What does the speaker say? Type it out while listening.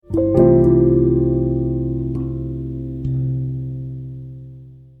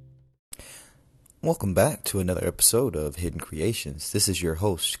Welcome back to another episode of Hidden Creations. This is your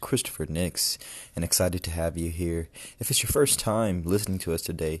host, Christopher Nix, and excited to have you here. If it's your first time listening to us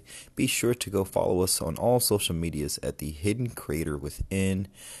today, be sure to go follow us on all social medias at The Hidden Creator Within.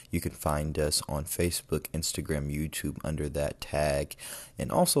 You can find us on Facebook, Instagram, YouTube under that tag.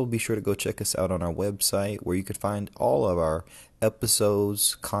 And also be sure to go check us out on our website where you can find all of our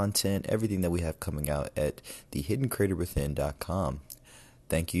episodes, content, everything that we have coming out at thehiddencreatorwithin.com.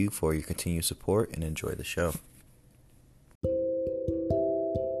 Thank you for your continued support and enjoy the show.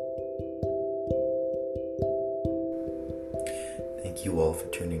 Thank you all for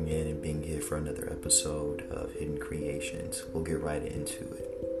tuning in and being here for another episode of Hidden Creations. We'll get right into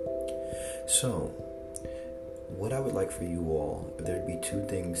it. So, what I would like for you all, there'd be two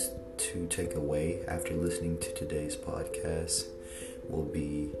things to take away after listening to today's podcast, will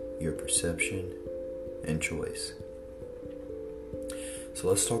be your perception and choice. So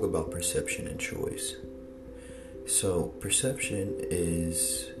let's talk about perception and choice. So perception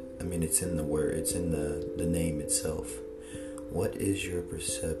is, it's in the word, it's in the name itself. What is your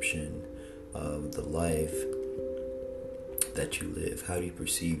perception of the life that you live? How do you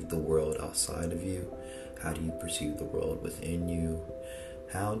perceive the world outside of you? How do you perceive the world within you?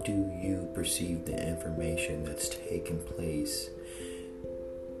 How do you perceive the information that's taking place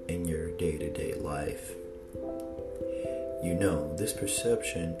in your day-to-day life? You know, this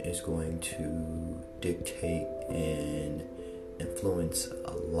perception is going to dictate and influence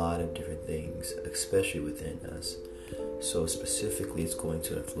a lot of different things, especially within us. So specifically, it's going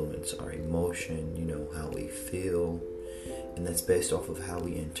to influence our emotion, how we feel, and that's based off of how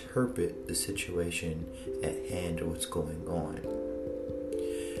we interpret the situation at hand or what's going on.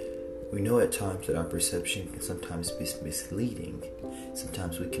 We know at times that our perception can sometimes be misleading.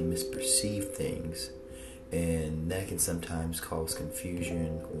 Sometimes we can misperceive things. And that can sometimes cause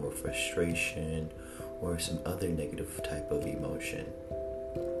confusion or frustration or some other negative type of emotion.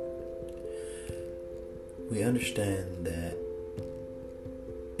 We understand that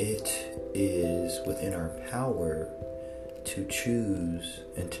it is within our power to choose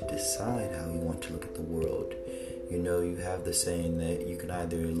and to decide how we want to look at the world. You have the saying that you can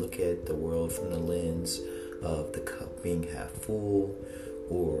either look at the world from the lens of the cup being half full,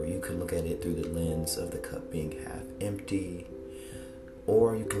 or you can look at it through the lens of the cup being half empty,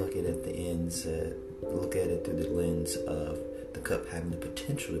 or you can look at it through the lens of the cup having the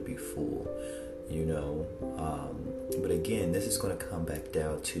potential to be full. But again, this is going to come back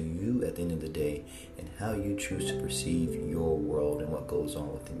down to you at the end of the day and how you choose to perceive your world and what goes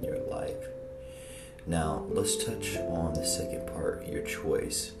on within your life. Now, let's touch on the second part, your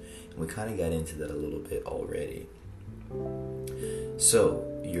choice. And we kind of got into that a little bit already. So,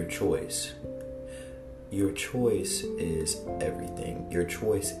 your choice. Your choice is everything. Your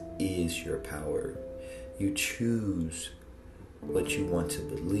choice is your power. You choose what you want to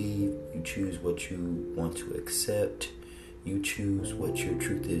believe. You choose what you want to accept. You choose what your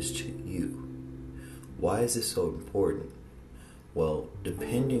truth is to you. Why is this so important? Well,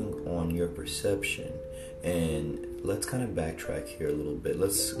 depending on your perception, and let's kind of backtrack here a little bit.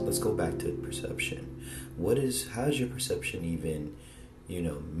 Let's go back to perception. How is your perception even,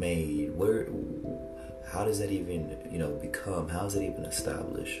 made? How does that even, become? How is it even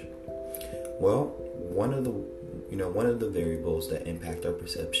established? Well, one of the variables that impact our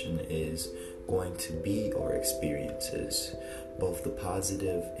perception is going to be our experiences, both the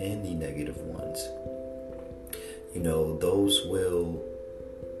positive and the negative ones. Those will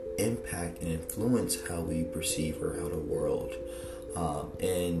impact and influence how we perceive our outer world.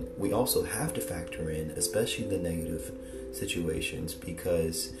 And we also have to factor in, especially the negative situations,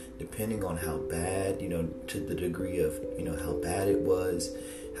 because depending on how bad, to the degree of, how bad it was,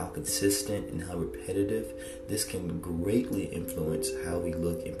 how consistent and how repetitive, this can greatly influence how we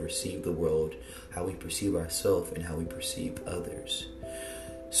look and perceive the world, how we perceive ourselves, and how we perceive others.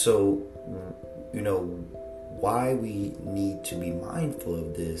 So, why we need to be mindful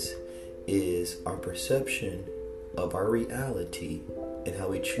of this is our perception of our reality and how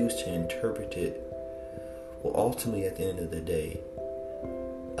we choose to interpret it will ultimately, at the end of the day,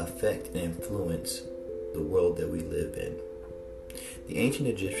 affect and influence the world that we live in. The ancient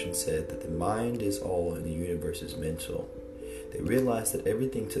Egyptians said that the mind is all and the universe is mental. They realized that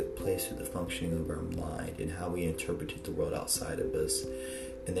everything took place through the functioning of our mind and how we interpreted the world outside of us.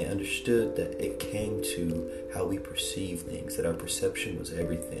 And they understood that it came to how we perceive things, that our perception was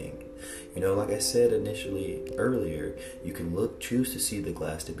everything. Like I said earlier, you can choose to see the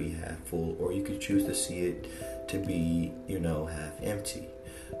glass to be half full, or you could choose to see it to be, half empty.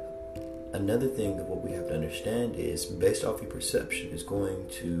 another thing that what we have to understand is based off your perception is going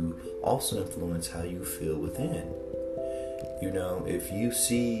to also influence how you feel within. If you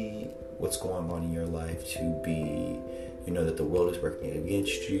see what's going on in your life to be, that the world is working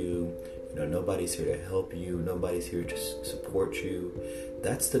against you, nobody's here to help you, nobody's here to support you,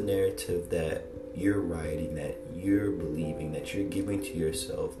 that's the narrative that you're writing, that you're believing, that you're giving to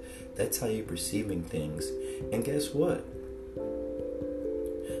yourself. That's how you're perceiving things. And guess what?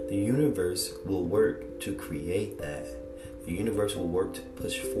 The universe will work to create that. The universe will work to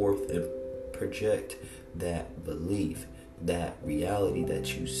push forth and project that belief, that reality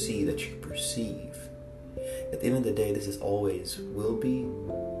that you see, that you perceive. At the end of the day, this is always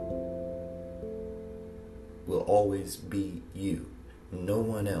will always be you, no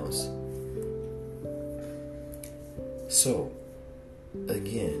one else. So,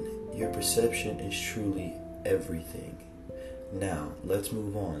 again, your perception is truly everything. Now, let's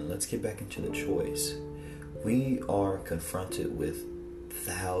move on. Let's get back into the choice. We are confronted with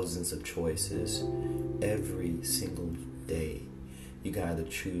thousands of choices every single day. You can either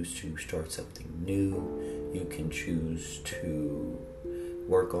choose to start something new. You can choose to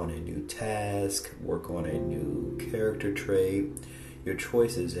work on a new task, work on a new character trait. Your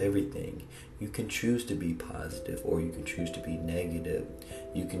choice is everything. You can choose to be positive or you can choose to be negative.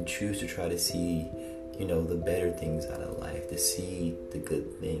 You can choose to try to see, the better things out of life, to see the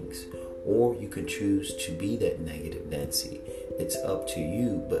good things. Or you can choose to be that negative Nancy. It's up to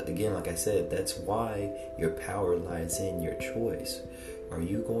you. But again, like I said, that's why your power lies in your choice. Are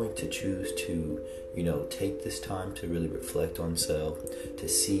you going to choose to, take this time to really reflect on self, to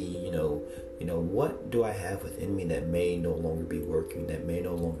see, what do I have within me that may no longer be working, that may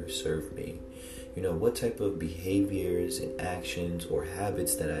no longer serve me? What type of behaviors and actions or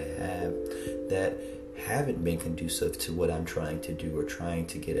habits that I have that haven't been conducive to what I'm trying to do or trying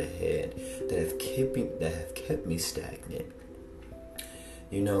to get ahead, that have kept me stagnant.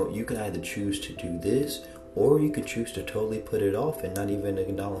 You can either choose to do this, or you can choose to totally put it off and not even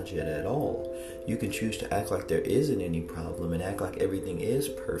acknowledge it at all. You can choose to act like there isn't any problem and act like everything is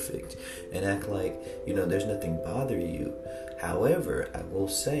perfect and act like, there's nothing bothering you. However, I will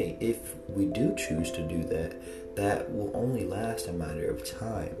say, if we do choose to do that, that will only last a matter of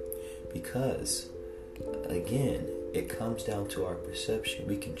time. Because, again, it comes down to our perception.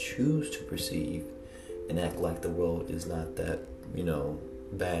 We can choose to perceive and act like the world is not that,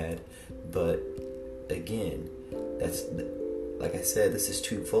 bad. But again, that's, like I said, this is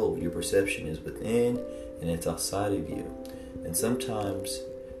twofold. Your perception is within and it's outside of you. And sometimes,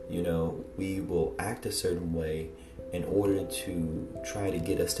 we will act a certain way in order to try to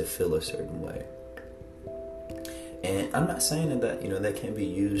get us to feel a certain way. And I'm not saying that, that can be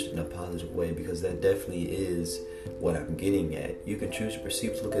used in a positive way, because that definitely is what I'm getting at. You can choose to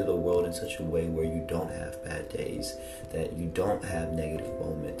perceive to look at the world in such a way where you don't have bad days, that you don't have negative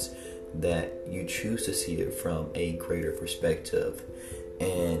moments, that you choose to see it from a greater perspective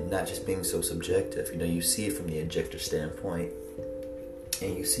and not just being so subjective. You see it from the objective standpoint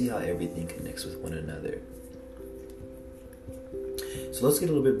and you see how everything connects with one another. So let's get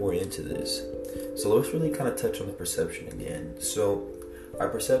a little bit more into this. So let's really kind of touch on the perception again. So our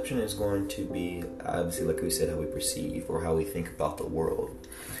perception is going to be, obviously, like we said, how we perceive or how we think about the world.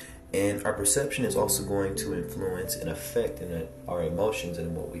 And our perception is also going to influence and affect our emotions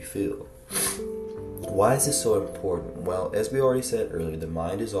and what we feel. Why is this so important? Well, as we already said earlier, the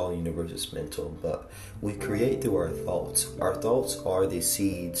mind is all, universe is mental, but we create through our thoughts. Our thoughts are the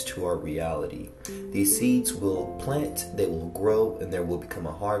seeds to our reality. These seeds will plant, they will grow, and there will become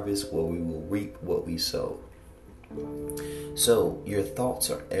a harvest where we will reap what we sow. So your thoughts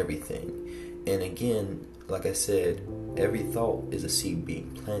are everything. And again, like I said, every thought is a seed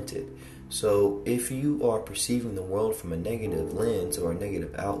being planted. So if you are perceiving the world from a negative lens or a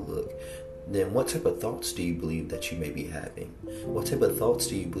negative outlook, then what type of thoughts do you believe that you may be having? What type of thoughts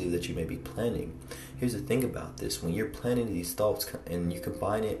do you believe that you may be planning? Here's the thing about this. When you're planning these thoughts and you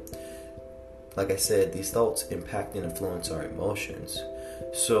combine it, like I said, these thoughts impact and influence our emotions.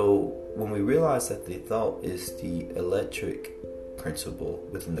 So when we realize that the thought is the electric principle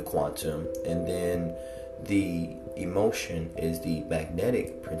within the quantum, and then the emotion is the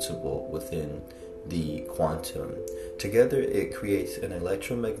magnetic principle within the quantum, together it creates an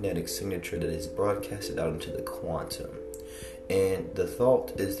electromagnetic signature that is broadcasted out into the quantum. And the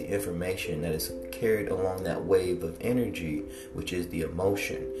thought is the information that is carried along that wave of energy, which is the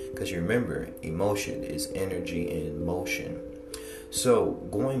emotion. Because you remember, emotion is energy in motion. So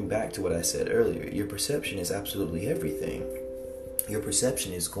going back to what I said earlier, your perception is absolutely everything. Your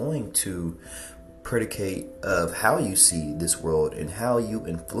perception is going to predicate of how you see this world and how you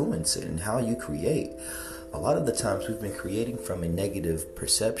influence it and how you create. A lot of the times we've been creating from a negative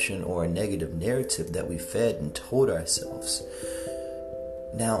perception or a negative narrative that we fed and told ourselves.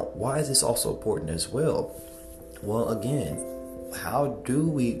 Now, why is this also important as well? Well, again, how do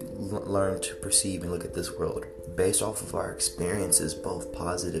we learn to perceive and look at this world? Based off of our experiences, both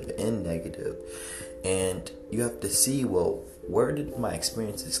positive and negative. And you have to see, well, where did my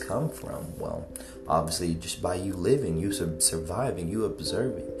experiences come from? Well, obviously just by you living, you surviving, you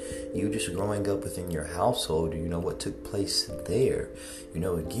observing, you just growing up within your household, what took place there.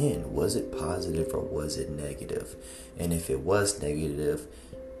 Again, was it positive or was it negative? And if it was negative,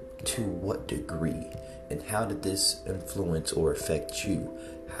 to what degree? And how did this influence or affect you?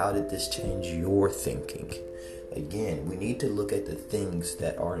 How did this change your thinking? Again, we need to look at the things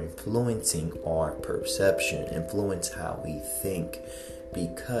that are influencing our perception, influence how we think,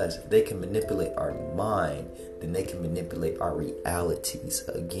 because if they can manipulate our mind, then they can manipulate our realities.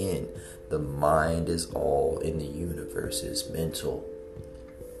 Again, the mind is all in the universe, is mental.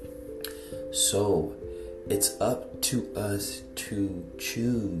 So, it's up to us to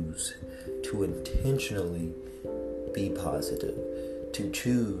choose to intentionally be positive, to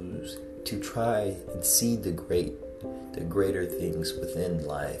choose to try and see the greater things within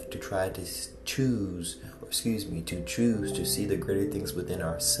life, to try to choose to see the greater things within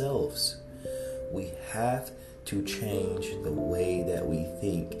ourselves. We have to change the way that we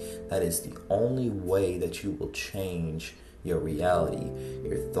think. That is the only way that you will change your reality.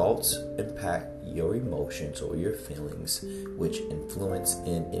 Your thoughts impact your emotions or your feelings, which influence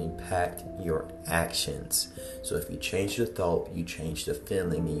and impact your actions. So if you change the thought, you change the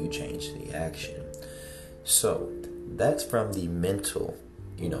feeling, and you change the action. So that's from the mental,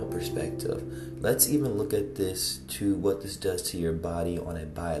 perspective. Let's even look at this to what this does to your body on a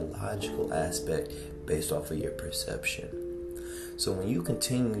biological aspect based off of your perception. So when you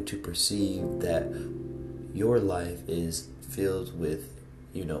continue to perceive that your life is filled with,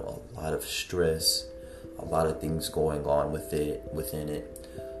 a lot of stress, a lot of things going on within it,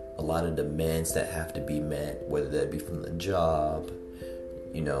 a lot of demands that have to be met, whether that be from the job,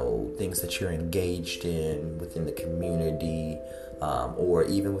 things that you're engaged in within the community, or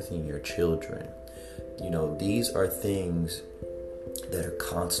even within your children. These are things that are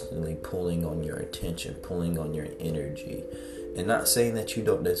constantly pulling on your attention, pulling on your energy. And not saying that you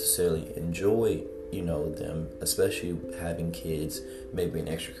don't necessarily enjoy them, especially having kids, maybe in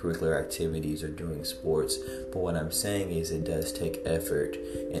extracurricular activities or doing sports. But what I'm saying is it does take effort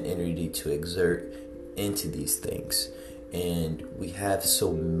and energy to exert into these things. And we have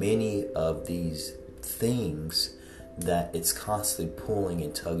so many of these things that it's constantly pulling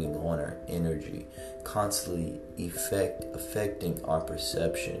and tugging on our energy, constantly affecting our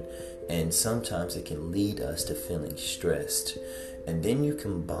perception. And sometimes it can lead us to feeling stressed. And then you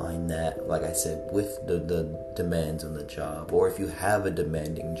combine that, like I said, with the demands on the job, or if you have a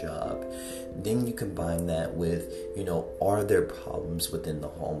demanding job, then you combine that with, are there problems within the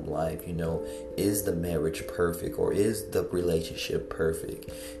home life? Is the marriage perfect, or is the relationship perfect?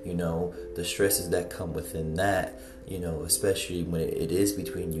 The stresses that come within that, especially when it is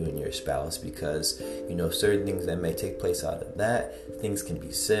between you and your spouse, because, certain things that may take place out of that, things can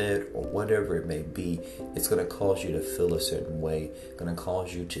be said or whatever it may be, it's going to cause you to feel a certain way, going to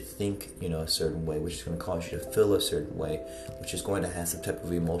cause you to think, a certain way, which is going to cause you to feel a certain way, which is going to have some type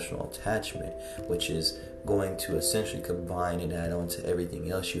of emotional attachment, which is going to essentially combine and add on to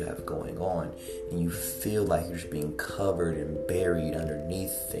everything else you have going on, and you feel like you're just being covered and buried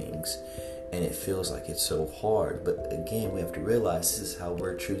underneath things. And it feels like it's so hard. But again, we have to realize this is how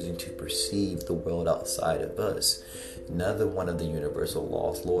we're choosing to perceive the world outside of us. Another one of the universal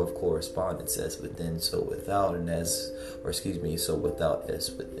laws, law of correspondence, as within, so without, so without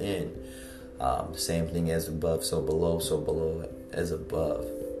as within. Same thing as above, so below as above.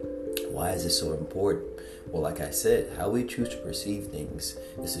 Why is this so important? Well, like I said, how we choose to perceive things,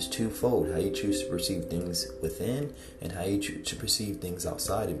 this is twofold. How you choose to perceive things within, and how you choose to perceive things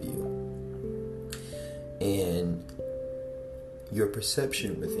outside of you. And your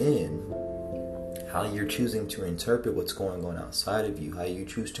perception within, how you're choosing to interpret what's going on outside of you, how you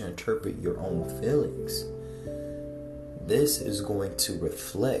choose to interpret your own feelings, this is going to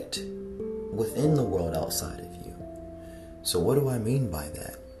reflect within the world outside of you. So what do I mean by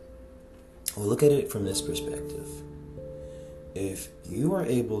that? Well, look at it from this perspective. If you are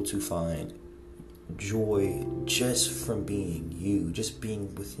able to find joy just from being you, just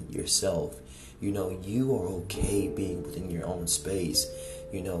being within yourself, you are okay being within your own space.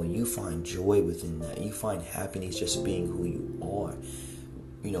 You find joy within that. You find happiness just being who you are.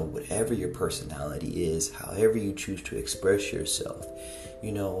 whatever your personality is, however you choose to express yourself,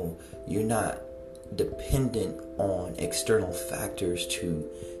 you're not dependent on external factors to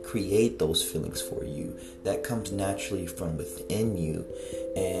create those feelings for you. That comes naturally from within you.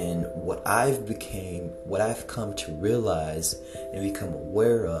 And what I've come to realize and become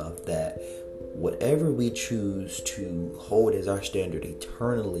aware of, that whatever we choose to hold as our standard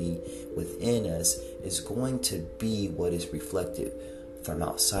eternally within us is going to be what is reflected from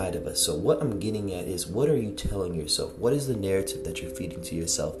outside of us. So what I'm getting at is, what are you telling yourself? What is the narrative that you're feeding to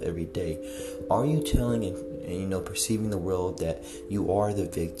yourself every day? Are you telling and perceiving the world that you are the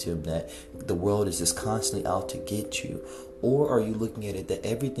victim, that the world is just constantly out to get you? Or are you looking at it that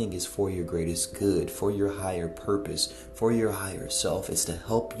everything is for your greatest good, for your higher purpose, for your higher self? It's to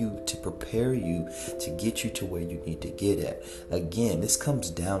help you, to prepare you, to get you to where you need to get at. Again, this comes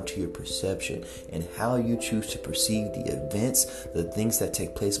down to your perception and how you choose to perceive the events, the things that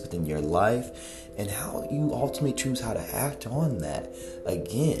take place within your life, and how you ultimately choose how to act on that.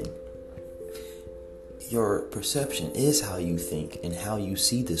 Again, your perception is how you think and how you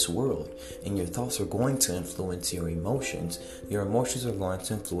see this world. And your thoughts are going to influence your emotions. Your emotions are going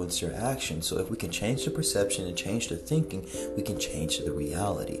to influence your actions. So if we can change the perception and change the thinking, we can change the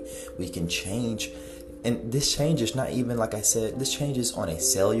reality. We can change. And this change is not even, like I said, this changes on a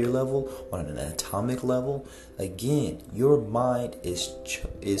cellular level, on an atomic level. Again, your mind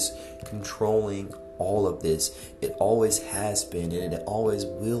is controlling all of this. It always has been, and it always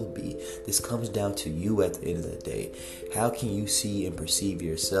will be. This comes down to you at the end of the day. How can you see and perceive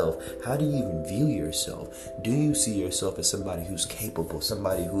yourself? How do you even view yourself? Do you see yourself as somebody who's capable,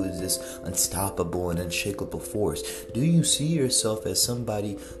 somebody who is this unstoppable and unshakable force? Do you see yourself as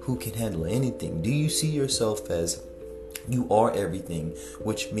somebody who can handle anything? Do you see yourself as you are everything,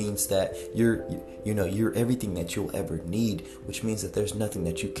 which means that you're everything that you'll ever need, which means that there's nothing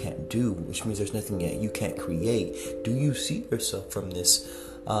that you can't do, which means there's nothing that you can't create? Do you see yourself from this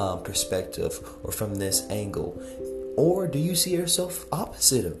perspective or from this angle? Or do you see yourself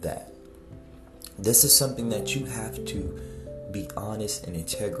opposite of that? This is something that you have to be honest and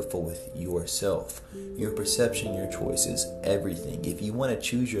integral with yourself. Your perception, your choices, everything. If you want to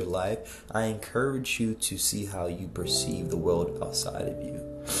choose your life, I encourage you to see how you perceive the world outside of you.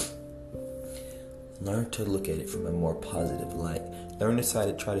 Learn to look at it from a more positive light. Learn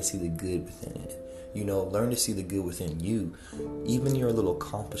to try to see the good within it. Learn to see the good within you. Even your little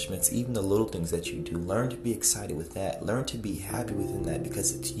accomplishments, even the little things that you do. Learn to be excited with that. Learn to be happy within that,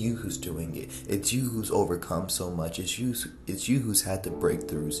 because it's you who's doing it. It's you who's overcome so much. It's you who's had the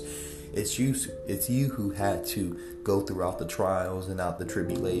breakthroughs. It's you who had to go throughout the trials and out the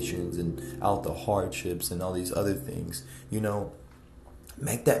tribulations and out the hardships and all these other things.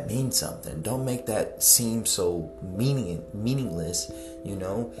 Make that mean something. Don't make that seem so meaningless.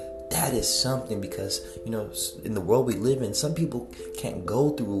 That is something, because in the world we live in, some people can't go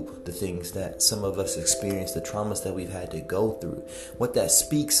through the things that some of us experience, the traumas that we've had to go through. What that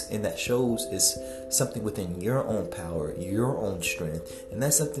speaks and that shows is something within your own power, your own strength, and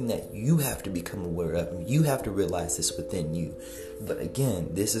that's something that you have to become aware of. You have to realize this within you. But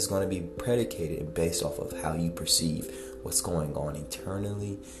again, this is going to be predicated and based off of how you perceive what's going on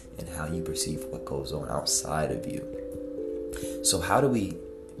internally and how you perceive what goes on outside of you. So how do we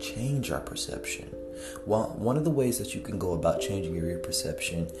change our perception? Well, one of the ways that you can go about changing your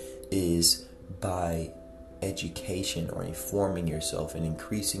perception is by education, or informing yourself and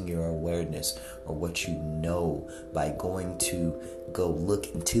increasing your awareness or what you know, by going to go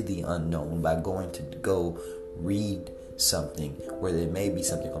look into the unknown, by going to go read something where there may be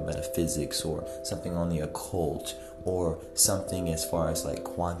something on metaphysics or something on the occult or something as far as like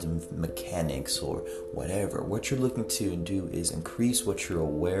quantum mechanics or whatever. What you're looking to do is increase what you're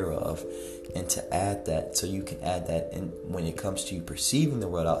aware of, and to add that, so you can add that, and when it comes to you perceiving the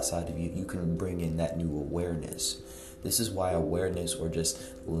world outside of you, you can bring in that new awareness. This is why awareness, or just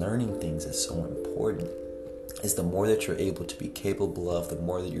learning things, is so important. Is the more that you're able to be capable of, the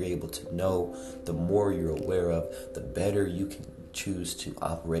more that you're able to know, the more you're aware of, the better you can choose to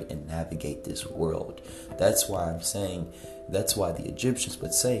operate and navigate this world. That's why the Egyptians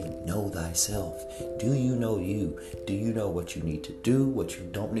would say, know thyself. Do you know you? Do you know what you need to do, what you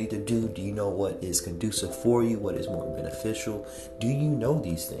don't need to do? Do you know what is conducive for you, what is more beneficial? Do you know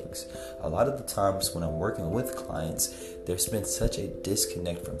these things? A lot of the times when I'm working with clients, there's been such a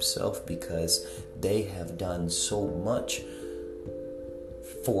disconnect from self, because they have done so much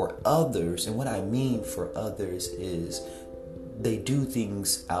for others. And what I mean for others is they do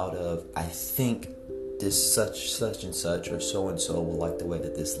things out of, I think this such and such or so and so will like the way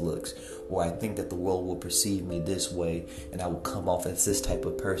that this looks, or I think that the world will perceive me this way and I will come off as this type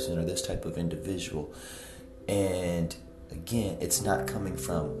of person or this type of individual. And again, it's not coming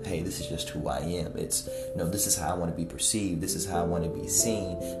from, hey, this is just who I am. It's, no, this is how I want to be perceived. This is how I want to be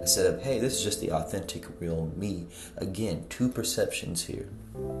seen. Instead of, hey, this is just the authentic, real me. Again, two perceptions here.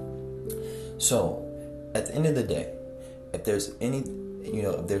 So, at the end of the day, if there's any,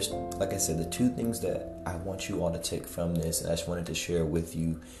 if there's, like I said, the two things that I want you all to take from this, and I just wanted to share with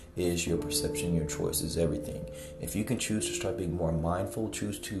you, is your perception, your choice is everything. If you can choose to start being more mindful,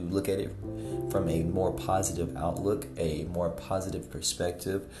 choose to look at it from a more positive outlook, a more positive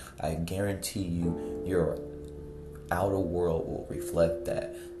perspective, I guarantee you your outer world will reflect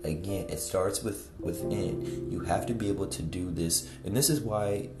that. Again, it starts within. You have to be able to do this. And this is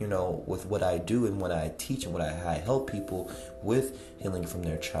why, with what I do and what I teach and what I help people with healing from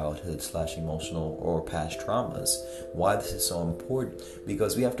their childhood / emotional or past traumas, why this is so important.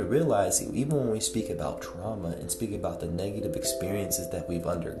 Because we have to realize, even when we speak about trauma and speak about the negative experiences that we've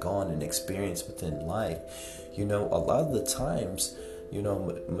undergone and experienced within life, a lot of the times,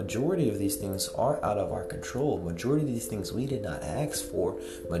 majority of these things are out of our control. Majority of these things we did not ask for.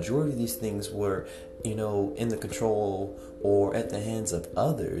 Majority of these things were, in the control or at the hands of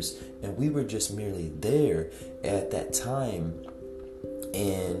others. And we were just merely there at that time.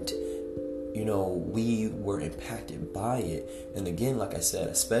 And, we were impacted by it. And again, like I said,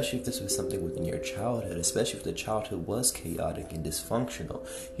 especially if this was something within your childhood, especially if the childhood was chaotic and dysfunctional,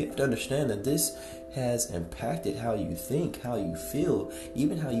 you have to understand that this has impacted how you think, how you feel,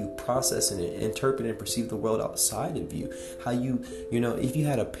 even how you process and interpret and perceive the world outside of you. How you, if you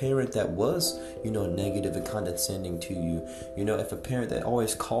had a parent that was, negative and condescending to you, if a parent that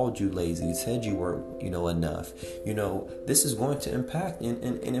always called you lazy, said you weren't, enough, this is going to impact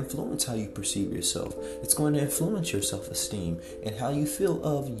and influence how you perceive yourself. It's going to influence your self-esteem and how you feel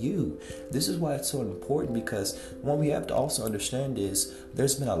of you. This is why it's so important, because what we have to also understand is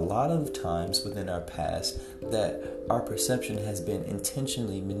there's been a lot of times within our past that our perception has been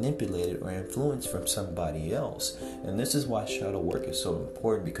intentionally manipulated or influenced from somebody else. And this is why shadow work is so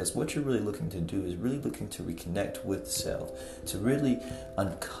important, because what you're really looking to do is really looking to reconnect with self, to really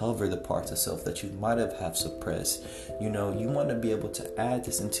uncover the parts of self that you might have suppressed. You want to be able to add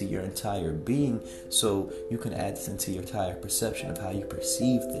this into your entire being, so you can add this into your entire perception of how you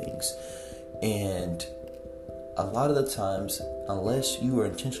perceive things. And a lot of the times, unless you are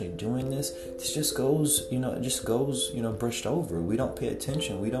intentionally doing this just goes, brushed over. We don't pay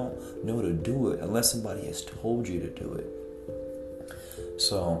attention. We don't know to do it unless somebody has told you to do it.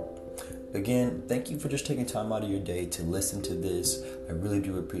 So, again, thank you for just taking time out of your day to listen to this. I really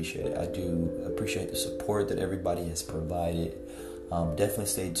do appreciate it. I do appreciate the support that everybody has provided. Definitely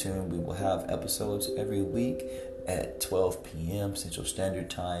stay tuned. We will have episodes every week at 12 p.m. Central Standard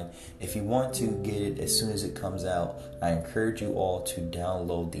Time. If you want to get it as soon as it comes out, I encourage you all to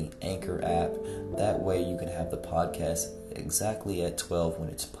download the Anchor app. That way you can have the podcast exactly at 12 when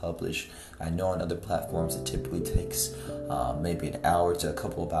it's published. I know on other platforms it typically takes maybe an hour to a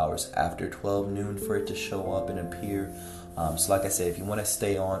couple of hours after 12 noon for it to show up and appear. So like I said, if you want to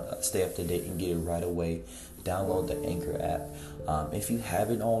stay up to date and get it right away, download the Anchor app. If you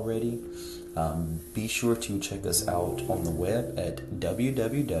haven't already, be sure to check us out on the web at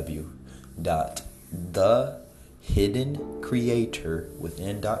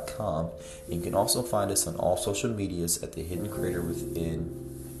www.thehiddencreatorwithin.com. You can also find us on all social medias at The Hidden Creator Within.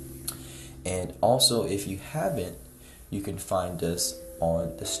 And also, if you haven't, you can find us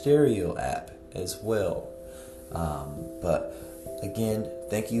on the Stereo app as well. But again,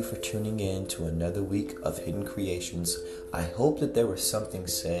 thank you for tuning in to another week of Hidden Creations. I hope that there was something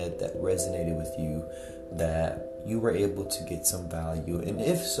said that resonated with you, that you were able to get some value. And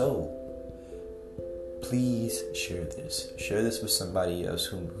if so, please share this. Share this with somebody else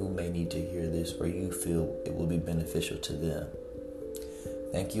who may need to hear this, or you feel it will be beneficial to them.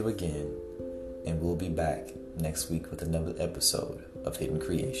 Thank you again, and we'll be back next week with another episode of Hidden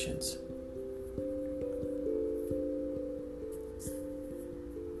Creations.